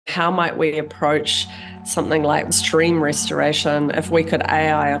How might we approach something like stream restoration if we could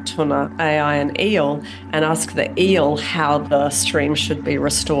AI a tuna, AI an eel, and ask the eel how the stream should be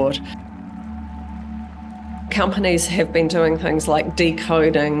restored? Companies have been doing things like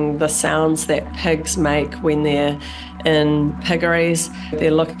decoding the sounds that pigs make when they're in piggeries. They're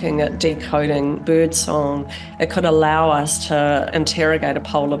looking at decoding bird song. It could allow us to interrogate a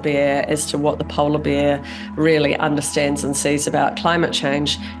polar bear as to what the polar bear really understands and sees about climate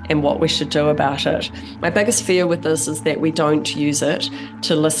change and what we should do about it. My biggest fear with this is that we don't use it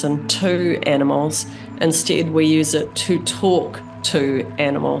to listen to animals. Instead, we use it to talk to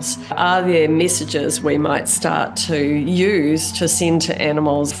animals. Are there messages we might start to use to send to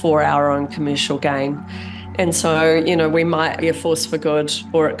animals for our own commercial gain? And so, we might be a force for good,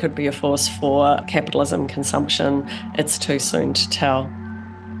 or it could be a force for capitalism, consumption. It's too soon to tell.